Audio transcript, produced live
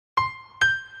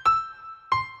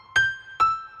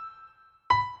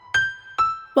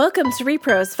Welcome to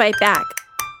Repros Fight Back,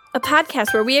 a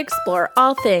podcast where we explore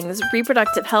all things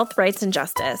reproductive health, rights, and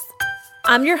justice.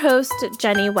 I'm your host,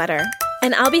 Jenny Wetter,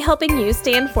 and I'll be helping you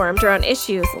stay informed around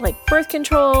issues like birth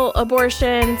control,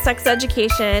 abortion, sex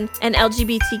education, and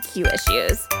LGBTQ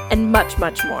issues, and much,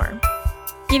 much more.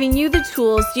 Giving you the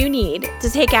tools you need to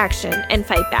take action and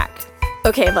fight back.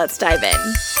 Okay, let's dive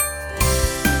in.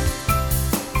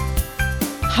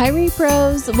 Hi,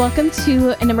 Repros. Welcome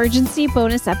to an emergency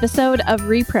bonus episode of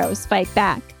Repros Fight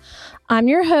Back. I'm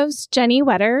your host, Jenny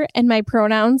Wetter, and my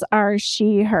pronouns are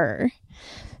she, her.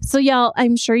 So, y'all,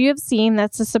 I'm sure you have seen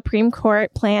that the Supreme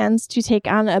Court plans to take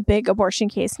on a big abortion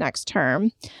case next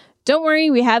term. Don't worry,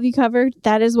 we have you covered.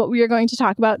 That is what we are going to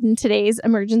talk about in today's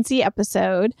emergency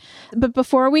episode. But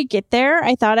before we get there,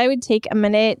 I thought I would take a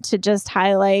minute to just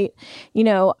highlight,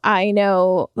 I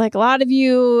know like a lot of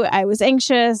you, I was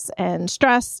anxious and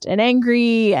stressed and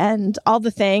angry and all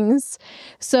the things.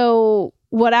 So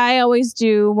what I always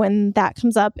do when that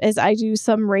comes up is I do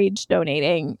some rage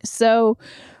donating. So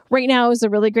right now is a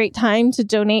really great time to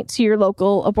donate to your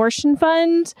local abortion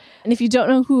fund. And if you don't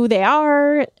know who they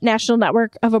are, National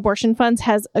Network of Abortion Funds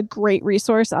has a great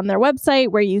resource on their website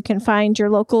where you can find your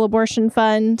local abortion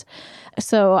fund.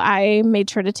 So I made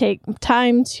sure to take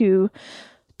time to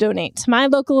donate to my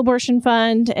local abortion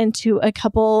fund and to a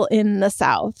couple in the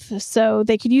South. So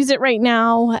they could use it right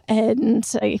now. And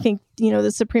I think,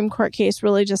 the Supreme Court case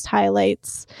really just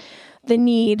highlights the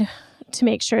need to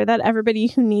make sure that everybody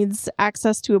who needs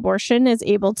access to abortion is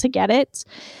able to get it.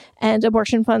 And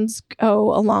abortion funds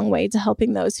go a long way to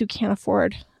helping those who can't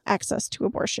afford access to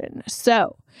abortion.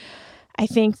 So I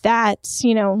think that,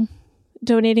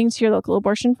 donating to your local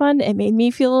abortion fund, it made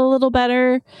me feel a little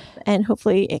better, and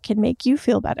hopefully it can make you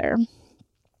feel better.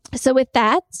 So with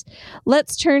that,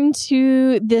 let's turn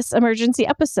to this emergency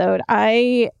episode.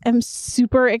 I am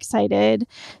super excited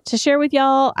to share with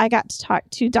y'all. I got to talk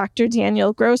to Dr.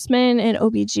 Daniel Grossman, an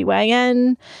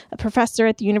OBGYN, a professor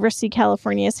at the University of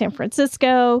California, San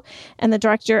Francisco, and the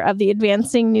director of the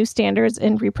Advancing New Standards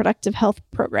in Reproductive Health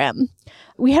program.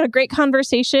 We had a great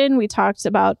conversation. We talked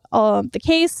about the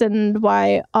case and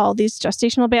why all these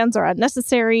gestational bans are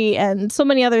unnecessary and so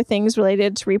many other things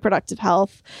related to reproductive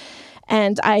health.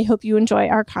 And I hope you enjoy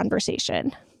our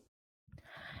conversation.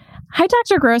 Hi,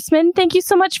 Dr. Grossman. Thank you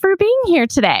so much for being here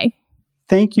today.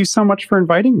 Thank you so much for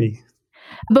inviting me.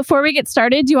 Before we get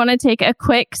started, do you want to take a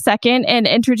quick second and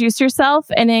introduce yourself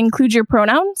and include your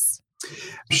pronouns?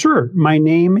 Sure. My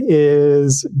name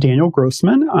is Daniel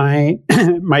Grossman.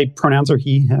 My pronouns are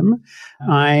he, him.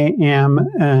 I am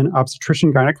an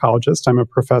obstetrician gynecologist. I'm a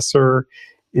professor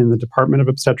in the Department of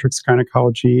Obstetrics,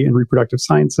 Gynecology, and Reproductive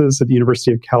Sciences at the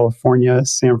University of California,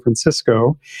 San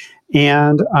Francisco.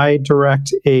 And I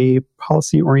direct a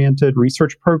policy-oriented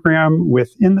research program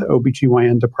within the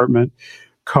OBGYN department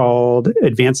called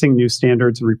Advancing New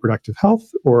Standards in Reproductive Health,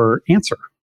 or ANSWER.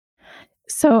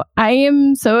 So I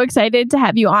am so excited to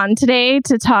have you on today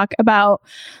to talk about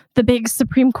the big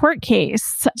Supreme Court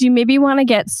case. Do you maybe want to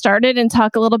get started and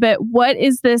talk a little bit? What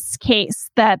is this case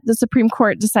that the Supreme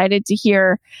Court decided to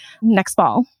hear next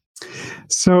fall?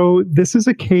 So this is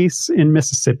a case in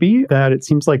Mississippi that it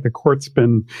seems like the court's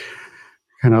been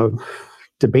kind of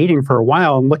debating for a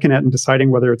while and looking at and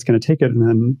deciding whether it's going to take it. And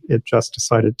then it just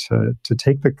decided to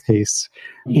take the case.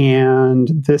 And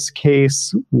this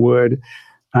case would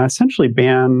essentially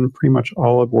ban pretty much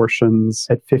all abortions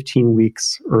at 15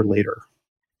 weeks or later.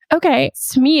 Okay.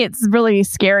 To me, it's really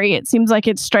scary. It seems like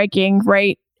it's striking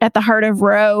right at the heart of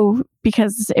Roe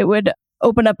because it would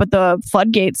open up the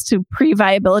floodgates to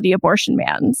pre-viability abortion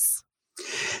bans.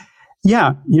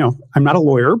 Yeah. I'm not a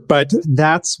lawyer, but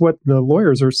that's what the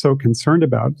lawyers are so concerned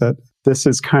about, that this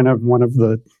is kind of one of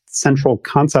the central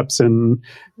concepts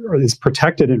or is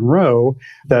protected in Roe,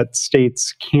 that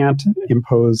states can't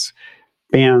impose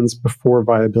bans before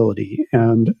viability.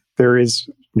 And there is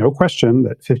no question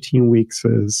that 15 weeks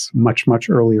is much, much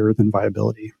earlier than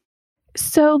viability.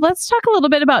 So let's talk a little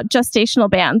bit about gestational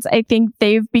bans. I think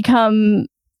they've become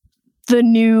the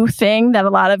new thing that a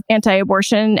lot of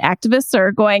anti-abortion activists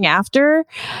are going after.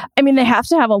 I mean, they have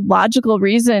to have a logical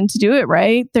reason to do it,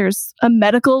 right? There's a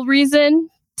medical reason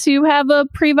to have a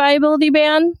pre-viability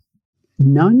ban?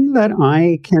 None that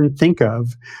I can think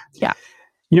of. Yeah.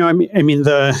 I mean,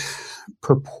 the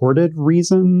purported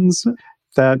reasons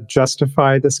that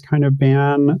justify this kind of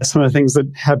ban. Some of the things that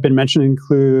have been mentioned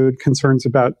include concerns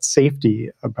about safety,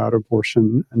 about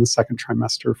abortion in the second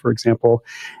trimester, for example.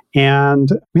 And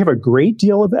we have a great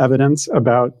deal of evidence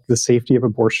about the safety of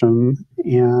abortion,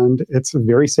 and it's a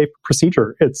very safe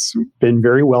procedure. It's been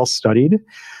very well studied.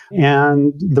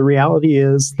 And the reality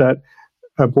is that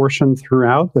abortion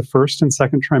throughout the first and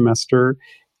second trimester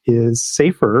is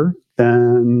safer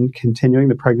than continuing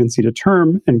the pregnancy to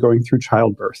term and going through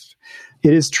childbirth.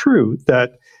 It is true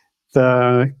that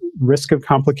the risk of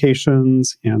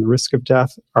complications and the risk of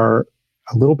death are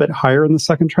a little bit higher in the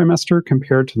second trimester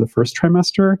compared to the first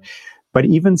trimester, but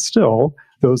even still,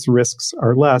 those risks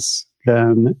are less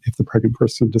than if the pregnant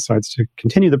person decides to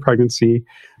continue the pregnancy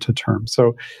to term.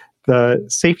 So the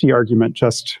safety argument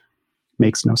just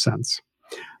makes no sense.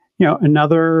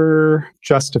 Another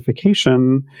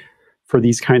justification for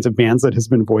these kinds of bans that has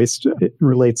been voiced, it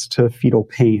relates to fetal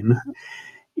pain.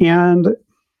 And,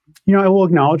 I will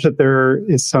acknowledge that there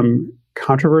is some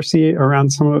controversy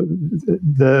around some of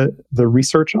the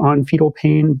research on fetal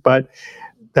pain, but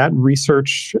that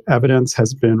research evidence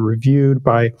has been reviewed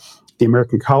by the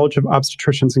American College of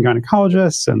Obstetricians and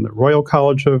Gynecologists and the Royal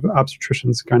College of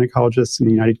Obstetricians and Gynecologists in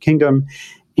the United Kingdom.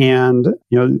 And,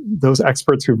 those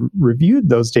experts who've reviewed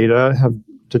those data have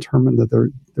determined that there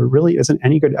really isn't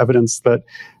any good evidence that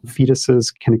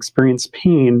fetuses can experience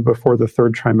pain before the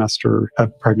third trimester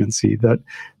of pregnancy. That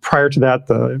prior to that,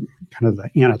 the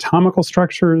anatomical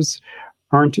structures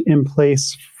aren't in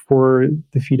place for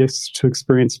the fetus to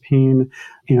experience pain,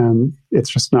 and it's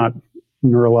just not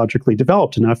neurologically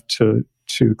developed enough to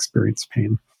experience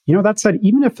pain. That said,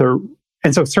 even if they're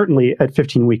and so certainly at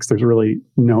 15 weeks, there's really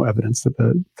no evidence that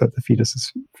the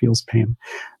fetus feels pain.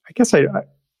 I guess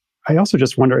I also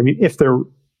just wonder,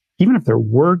 even if there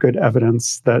were good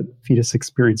evidence that fetus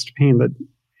experienced pain, that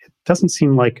it doesn't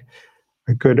seem like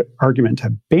a good argument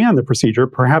to ban the procedure.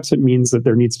 Perhaps it means that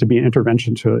there needs to be an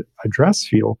intervention to address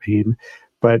fetal pain,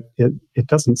 but it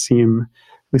doesn't seem,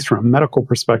 at least from a medical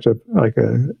perspective, like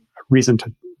a reason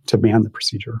to ban the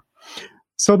procedure.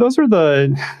 So those are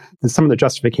some of the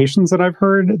justifications that I've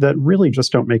heard that really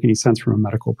just don't make any sense from a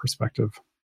medical perspective.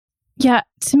 Yeah,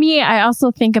 to me, I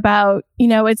also think about,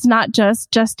 it's not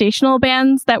just gestational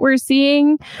bans that we're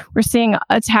seeing. We're seeing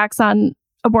attacks on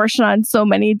abortion on so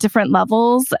many different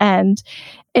levels, and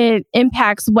it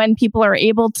impacts when people are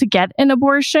able to get an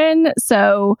abortion.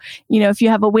 So, if you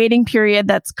have a waiting period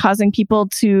that's causing people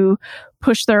to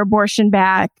push their abortion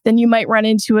back, then you might run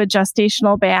into a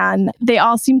gestational ban. They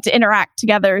all seem to interact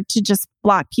together to just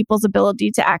block people's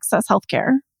ability to access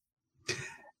healthcare.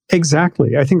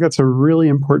 Exactly. I think that's a really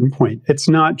important point. It's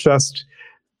not just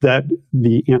that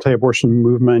the anti-abortion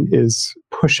movement is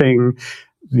pushing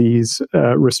these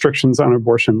restrictions on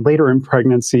abortion later in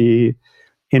pregnancy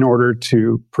in order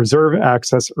to preserve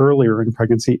access earlier in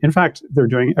pregnancy. In fact, they're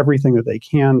doing everything that they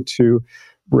can to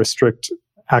restrict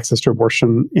access to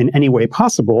abortion in any way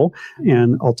possible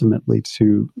and ultimately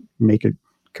to make it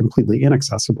completely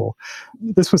inaccessible.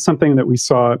 This was something that we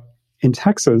saw in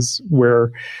Texas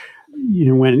where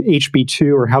when HB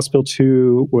 2 or House Bill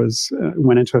 2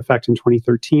 went into effect in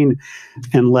 2013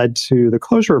 and led to the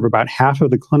closure of about half of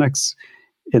the clinics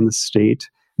in the state,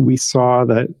 we saw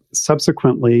that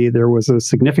subsequently there was a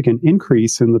significant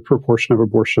increase in the proportion of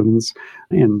abortions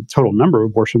and total number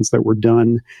of abortions that were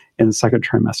done in the second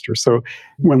trimester. So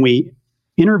when we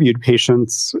interviewed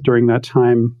patients during that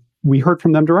time, we heard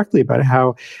from them directly about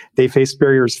how they faced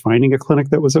barriers finding a clinic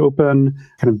that was open,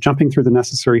 kind of jumping through the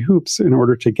necessary hoops in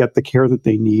order to get the care that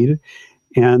they need.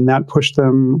 And that pushed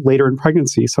them later in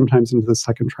pregnancy, sometimes into the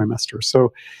second trimester.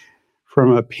 So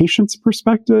from a patient's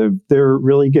perspective, they're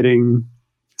really getting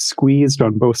squeezed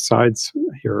on both sides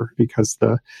here because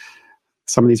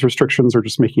some of these restrictions are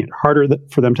just making it harder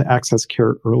for them to access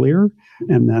care earlier.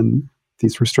 And then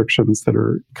these restrictions that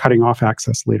are cutting off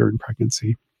access later in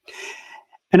pregnancy.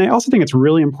 And I also think it's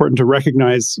really important to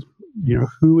recognize,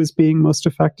 who is being most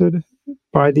affected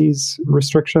by these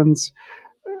restrictions.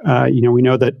 We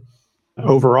know that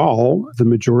overall, the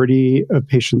majority of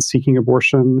patients seeking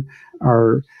abortion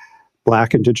are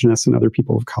Black, Indigenous, and other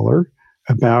people of color.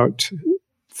 About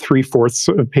 3/4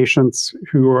 of patients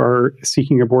who are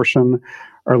seeking abortion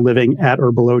are living at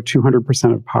or below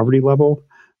 200% of poverty level.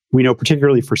 We know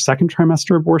particularly for second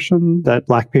trimester abortion that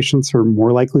Black patients are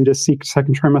more likely to seek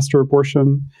second trimester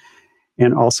abortion.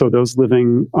 And also those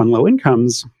living on low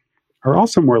incomes are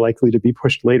also more likely to be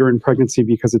pushed later in pregnancy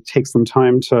because it takes them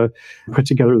time to put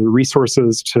together the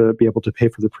resources to be able to pay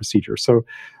for the procedure. So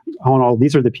all in all,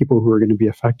 these are the people who are going to be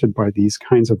affected by these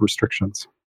kinds of restrictions.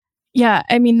 Yeah,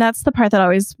 that's the part that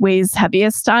always weighs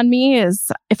heaviest on me is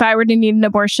if I were to need an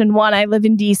abortion, one, I live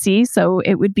in DC, so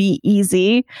it would be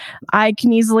easy. I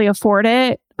can easily afford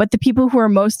it. But the people who are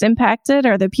most impacted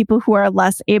are the people who are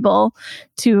less able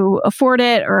to afford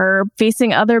it or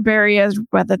facing other barriers,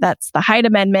 whether that's the Hyde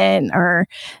Amendment or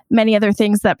many other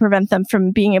things that prevent them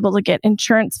from being able to get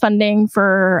insurance funding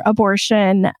for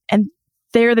abortion. And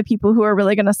they're the people who are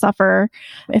really going to suffer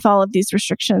if all of these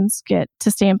restrictions get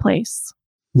to stay in place.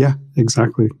 Yeah,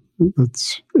 exactly.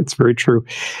 It's very true.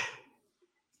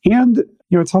 And,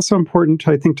 it's also important,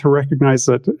 I think, to recognize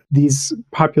that these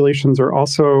populations are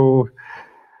also,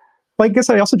 I guess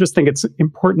I also just think it's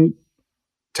important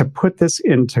to put this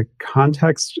into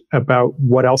context about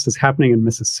what else is happening in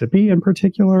Mississippi in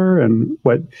particular, and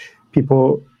what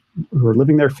people who are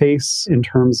living there face in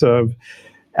terms of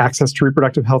access to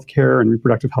reproductive health care and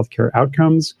reproductive health care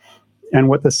outcomes, and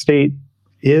what the state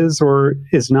is or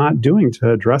is not doing to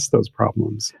address those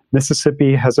problems.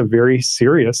 Mississippi has a very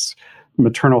serious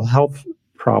maternal child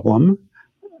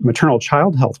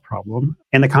health problem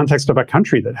in the context of a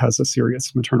country that has a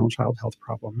serious maternal child health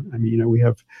problem. I mean, we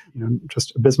have,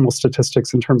 just abysmal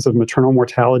statistics in terms of maternal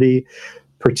mortality,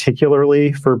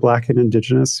 particularly for Black and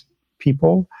Indigenous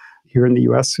people here in the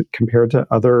U.S. compared to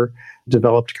other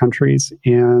developed countries.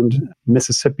 And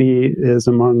Mississippi is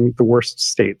among the worst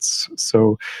states.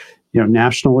 So,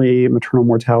 nationally, maternal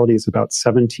mortality is about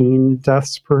 17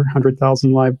 deaths per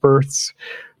 100,000 live births.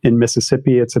 In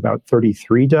Mississippi, it's about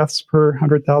 33 deaths per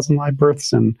 100,000 live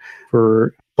births. And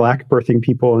for Black birthing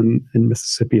people in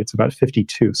Mississippi, it's about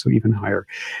 52, so even higher.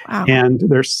 Wow. And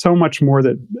there's so much more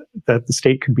that the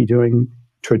state could be doing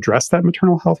to address that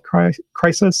maternal health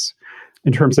crisis.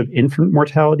 In terms of infant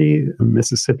mortality,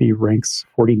 Mississippi ranks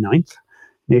 49th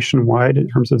nationwide in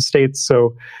terms of states.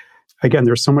 So again,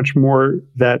 there's so much more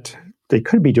that they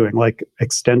could be doing, like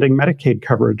extending Medicaid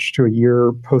coverage to a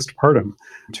year postpartum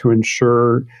to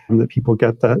ensure that people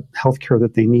get the health care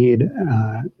that they need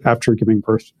after giving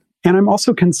birth. And I'm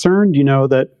also concerned,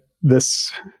 that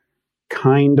this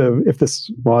if this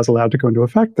law is allowed to go into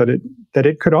effect, that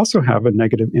it could also have a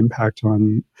negative impact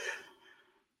on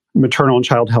maternal and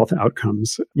child health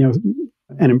outcomes.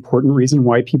 An important reason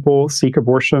why people seek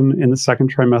abortion in the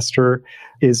second trimester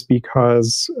is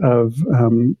because of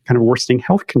kind of worsening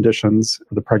health conditions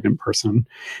of the pregnant person.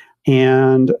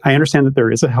 And I understand that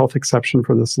there is a health exception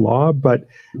for this law, but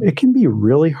it can be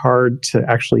really hard to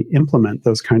actually implement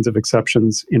those kinds of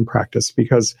exceptions in practice,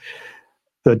 because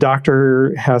the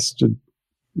doctor has to,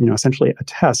 essentially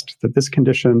attest that this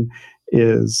condition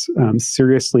is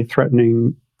seriously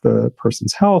threatening the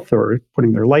person's health or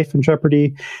putting their life in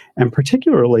jeopardy. And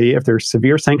particularly if there's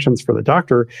severe sanctions for the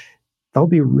doctor, they'll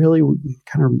be really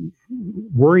kind of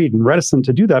worried and reticent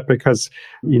to do that because,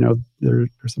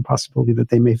 there's a possibility that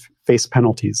they may face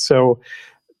penalties. So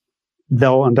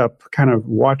they'll end up kind of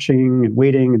watching and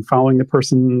waiting and following the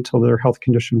person until their health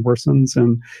condition worsens.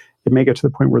 And it may get to the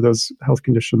point where those health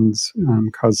conditions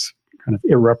cause kind of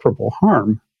irreparable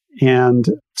harm. And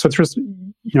so it's just,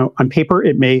 on paper,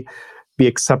 it may be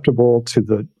acceptable to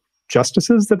the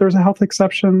justices that there's a health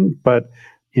exception, but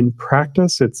in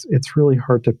practice, it's really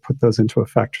hard to put those into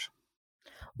effect.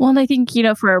 Well, and I think,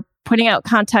 for putting out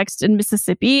context in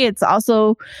Mississippi, it's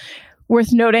also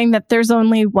worth noting that there's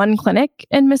only one clinic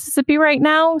in Mississippi right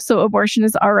now. So abortion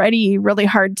is already really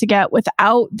hard to get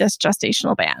without this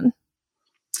gestational ban.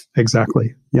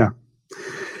 Exactly. Yeah.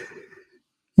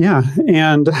 Yeah.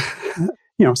 And,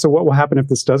 so what will happen if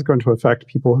this does go into effect?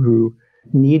 People who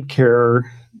need care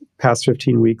past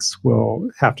 15 weeks will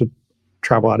have to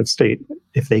travel out of state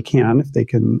if they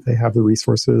have the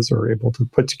resources or are able to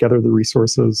put together the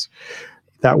resources.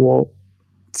 That will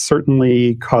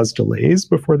certainly cause delays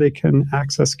before they can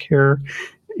access care.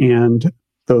 And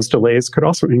those delays could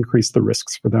also increase the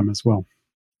risks for them as well.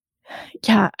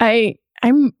 Yeah,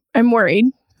 I'm worried.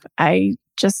 I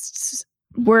just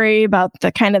worry about the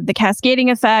kind of the cascading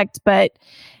effect, but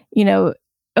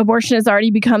abortion has already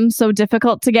become so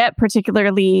difficult to get,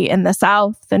 particularly in the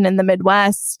South and in the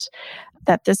Midwest,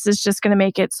 that this is just going to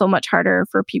make it so much harder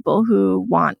for people who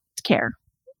want care,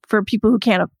 for people who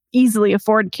can't easily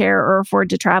afford care or afford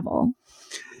to travel.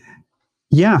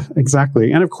 Yeah,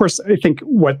 exactly. And of course, I think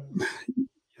what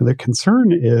the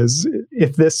concern is,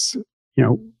 if this,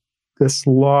 this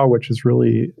law, which is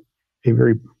really a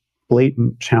very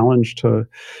blatant challenge to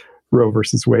Roe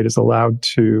versus Wade, is allowed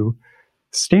to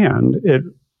stand, it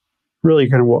really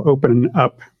kind of will open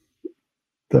up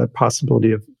the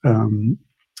possibility of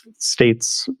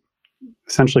states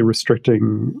essentially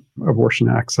restricting abortion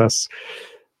access,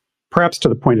 perhaps to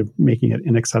the point of making it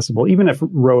inaccessible. Even if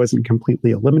Roe isn't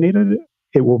completely eliminated,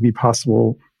 it will be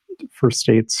possible for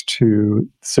states to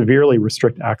severely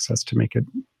restrict access to make it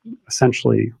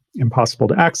essentially impossible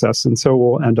to access. And so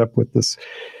we'll end up with this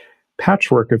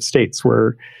patchwork of states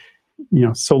where,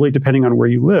 solely depending on where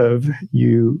you live,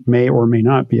 you may or may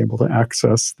not be able to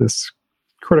access this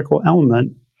critical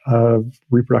element of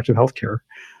reproductive health care.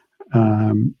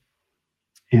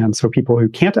 And so people who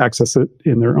can't access it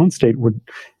in their own state would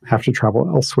have to travel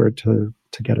elsewhere to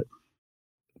to get it.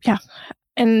 Yeah.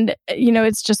 And,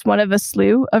 it's just one of a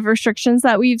slew of restrictions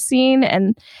that we've seen.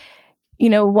 And,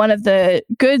 one of the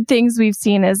good things we've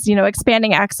seen is,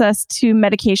 expanding access to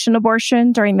medication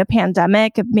abortion during the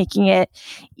pandemic, making it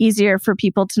easier for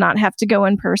people to not have to go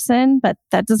in person, but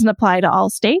that doesn't apply to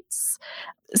all states.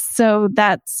 So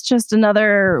that's just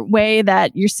another way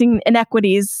that you're seeing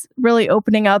inequities really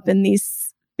opening up in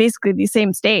these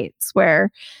same states where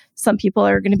some people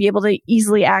are going to be able to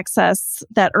easily access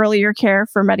that earlier care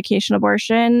for medication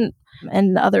abortion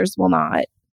and others will not.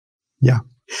 Yeah.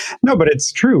 No, but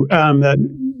it's true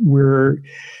that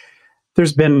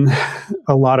there's been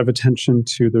a lot of attention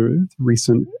to the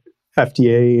recent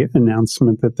FDA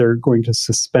announcement that they're going to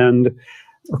suspend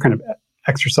or kind of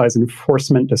exercise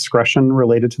enforcement discretion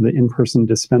related to the in-person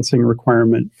dispensing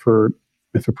requirement for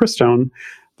mifepristone,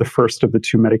 the first of the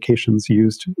two medications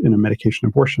used in a medication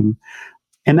abortion.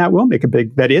 And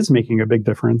that is making a big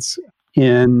difference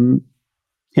in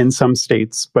some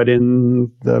states, but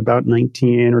in the about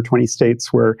 19 or 20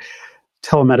 states where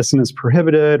telemedicine is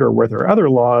prohibited or where there are other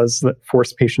laws that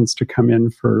force patients to come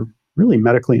in for really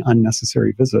medically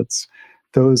unnecessary visits,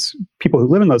 those people who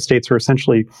live in those states are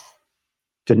essentially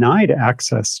denied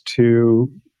access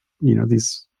to,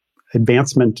 these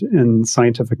advancement in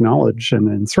scientific knowledge and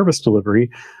in service delivery,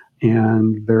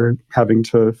 and they're having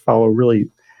to follow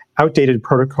really outdated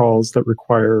protocols that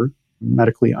require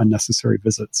medically unnecessary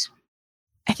visits.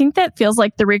 I think that feels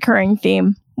like the recurring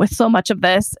theme with so much of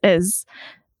this is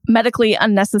medically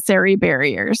unnecessary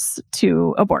barriers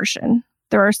to abortion.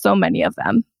 There are so many of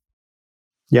them.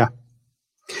 Yeah.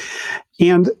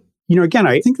 And, again,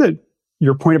 I think that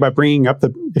your point about bringing up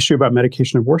the issue about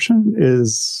medication abortion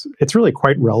it's really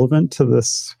quite relevant to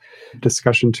this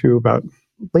discussion too about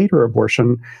later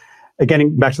abortion.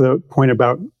 Again, back to the point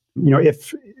about,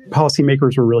 if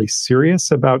policymakers were really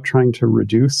serious about trying to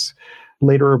reduce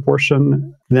later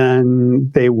abortion,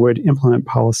 then they would implement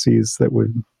policies that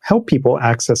would help people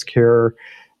access care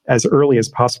as early as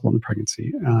possible in the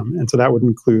pregnancy. And so that would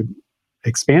include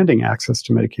expanding access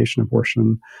to medication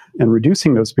abortion and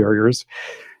reducing those barriers.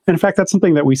 And in fact, that's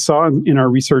something that we saw in our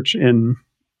research in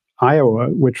Iowa,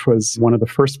 which was one of the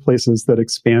first places that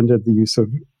expanded the use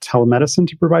of telemedicine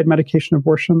to provide medication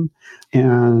abortion.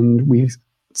 And we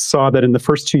saw that in the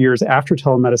first 2 years after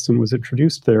telemedicine was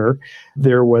introduced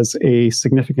there was a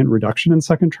significant reduction in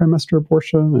second trimester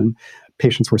abortion, and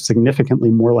patients were significantly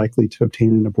more likely to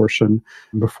obtain an abortion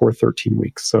before 13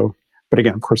 weeks. So, but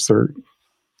again, of course,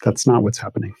 that's not what's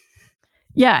happening.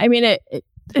 Yeah, I mean,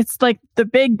 it's like the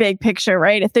big picture,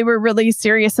 right? If they were really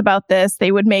serious about this,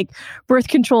 they would make birth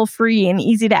control free and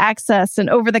easy to access and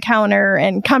over the counter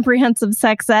and comprehensive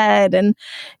sex ed and,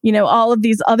 all of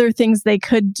these other things they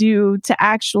could do to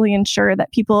actually ensure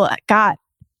that people got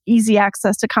easy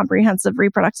access to comprehensive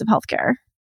reproductive health care.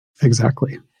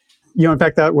 Exactly. In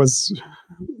fact, that was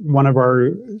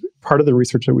part of the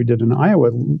research that we did in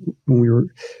Iowa when we were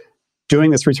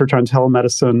doing this research on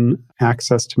telemedicine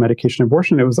access to medication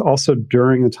abortion. It was also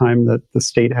during the time that the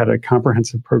state had a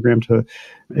comprehensive program to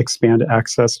expand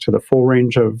access to the full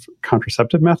range of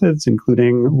contraceptive methods,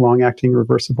 including long-acting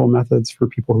reversible methods for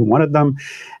people who wanted them.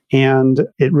 And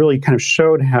it really kind of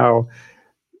showed how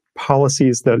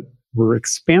policies that were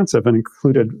expansive and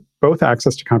included both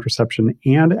access to contraception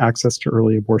and access to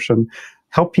early abortion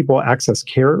help people access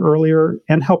care earlier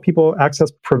and help people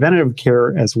access preventative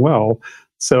care as well.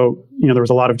 So, there was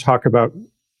a lot of talk about,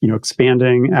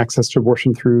 expanding access to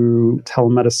abortion through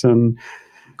telemedicine.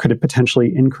 Could it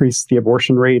potentially increase the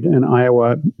abortion rate in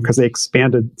Iowa? Because they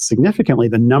expanded significantly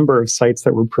the number of sites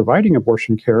that were providing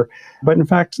abortion care. But in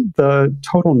fact, the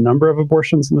total number of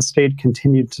abortions in the state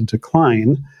continued to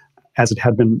decline as it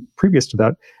had been previous to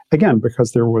that. Again,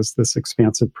 because there was this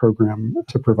expansive program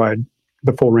to provide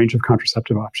the full range of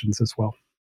contraceptive options as well.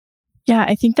 Yeah,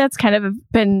 I think that's kind of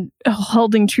been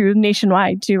holding true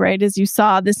nationwide too, right? As you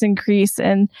saw this increase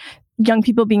in young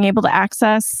people being able to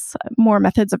access more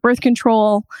methods of birth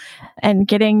control and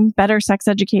getting better sex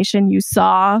education, you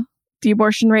saw the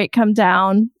abortion rate come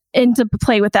down. Into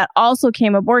play with that also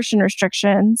came abortion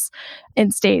restrictions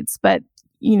in states, but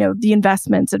the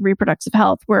investments in reproductive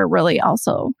health were really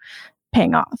also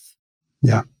paying off.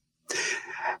 Yeah.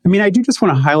 I mean, I do just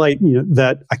want to highlight,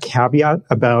 that a caveat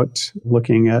about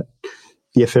looking at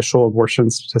the official abortion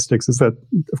statistics is that,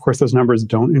 of course, those numbers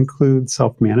don't include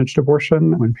self-managed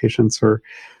abortion when patients are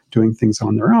doing things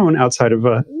on their own outside of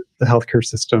the healthcare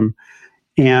system.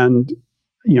 And,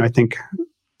 I think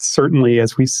certainly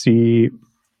as we see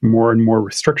more and more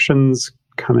restrictions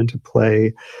come into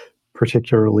play,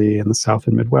 particularly in the South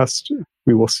and Midwest,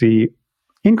 we will see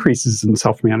increases in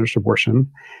self-managed abortion.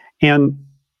 And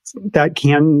that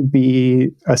can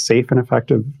be a safe and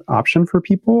effective option for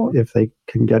people if they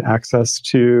can get access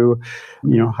to,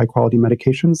 high quality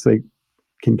medications. They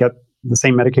can get the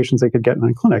same medications they could get in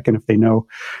a clinic. And if they know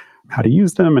how to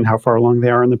use them and how far along they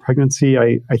are in the pregnancy,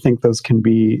 I think those can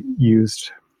be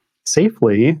used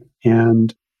safely,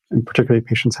 and particularly if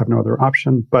patients have no other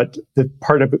option. But the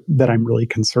part of it that I'm really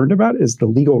concerned about is the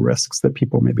legal risks that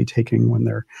people may be taking when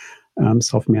they're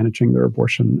self-managing their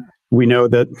abortion. We know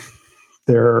that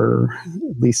there are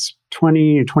at least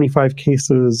 20 or 25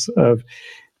 cases of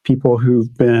people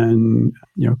who've been,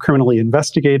 criminally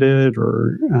investigated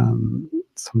or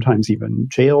sometimes even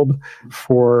jailed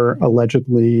for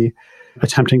allegedly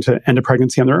attempting to end a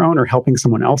pregnancy on their own or helping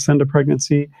someone else end a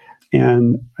pregnancy.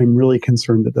 And I'm really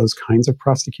concerned that those kinds of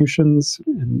prosecutions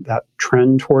and that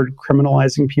trend toward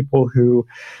criminalizing people who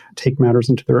take matters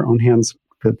into their own hands,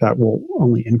 that will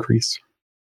only increase.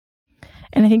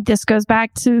 And I think this goes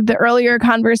back to the earlier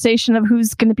conversation of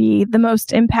who's going to be the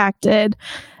most impacted,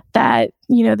 that,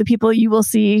 the people you will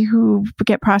see who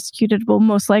get prosecuted will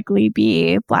most likely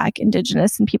be Black,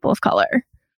 Indigenous, and people of color.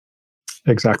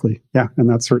 Exactly. Yeah. And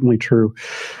that's certainly true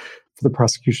for the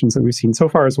prosecutions that we've seen so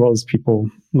far, as well as people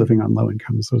living on low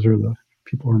incomes. Those are the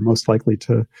people who are most likely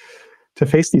to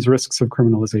face these risks of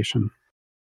criminalization.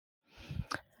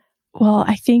 Well,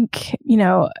 I think,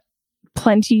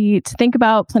 plenty to think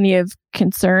about, plenty of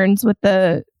concerns with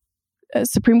the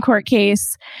Supreme Court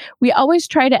case. We always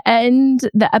try to end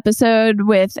the episode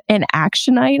with an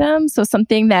action item, so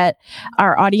something that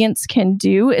our audience can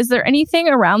do. Is there anything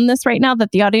around this right now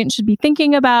that the audience should be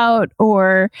thinking about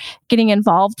or getting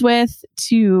involved with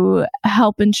to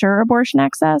help ensure abortion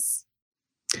access?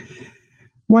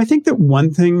 Well, I think that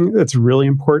one thing that's really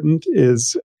important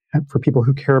is for people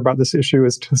who care about this issue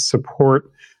is to support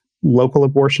local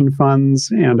abortion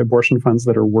funds and abortion funds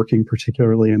that are working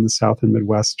particularly in the South and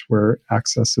Midwest where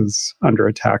access is under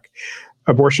attack.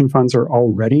 Abortion funds are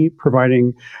already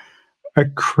providing a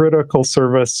critical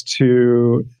service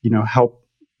to, help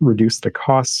reduce the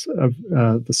costs of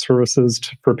the services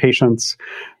for patients.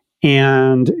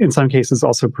 And in some cases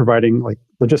also providing like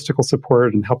logistical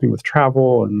support and helping with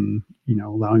travel and,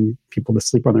 allowing people to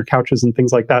sleep on their couches and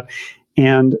things like that.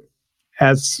 And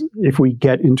as if we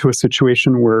get into a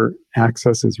situation where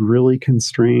access is really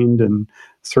constrained in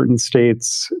certain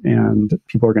states and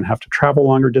people are going to have to travel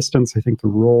longer distance, I think the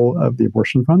role of the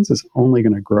abortion funds is only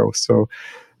going to grow. So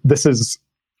this is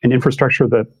an infrastructure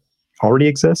that already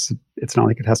exists. It's not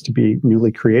like it has to be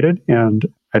newly created.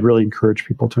 And I'd really encourage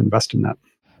people to invest in that.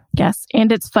 Yes,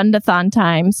 and it's fund-a-thon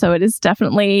time. So it is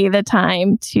definitely the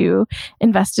time to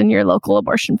invest in your local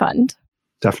abortion fund.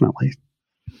 Definitely.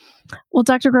 Well,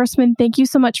 Dr. Grossman, thank you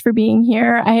so much for being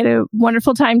here. I had a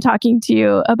wonderful time talking to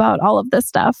you about all of this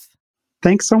stuff.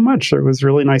 Thanks so much. It was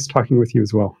really nice talking with you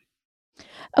as well.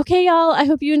 Okay, y'all, I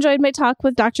hope you enjoyed my talk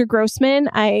with Dr. Grossman.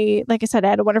 Like I said, I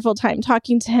had a wonderful time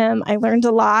talking to him. I learned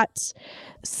a lot.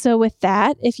 So with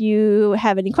that, if you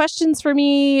have any questions for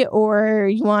me or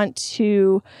you want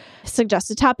to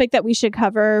suggest a topic that we should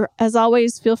cover, as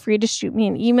always, feel free to shoot me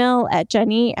an email at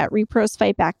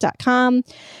jenny@reprosfightback.com.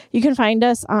 You can find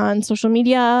us on social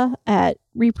media at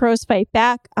Repros Fight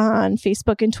Back on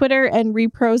Facebook and Twitter and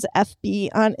Repros FB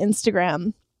on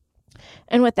Instagram.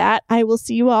 And with that, I will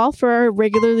see you all for our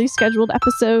regularly scheduled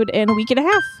episode in a week and a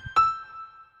half.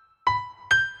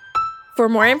 For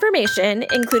more information,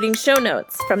 including show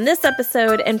notes from this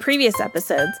episode and previous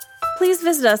episodes, please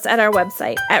visit us at our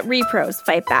website at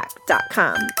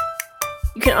reprosfightback.com.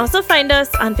 You can also find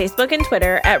us on Facebook and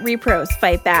Twitter at Repros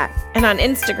Fight Back and on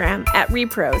Instagram at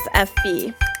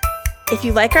ReprosFB. If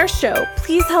you like our show,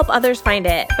 please help others find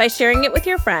it by sharing it with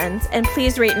your friends, and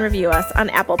please rate and review us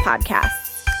on Apple Podcasts.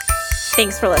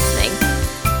 Thanks for listening.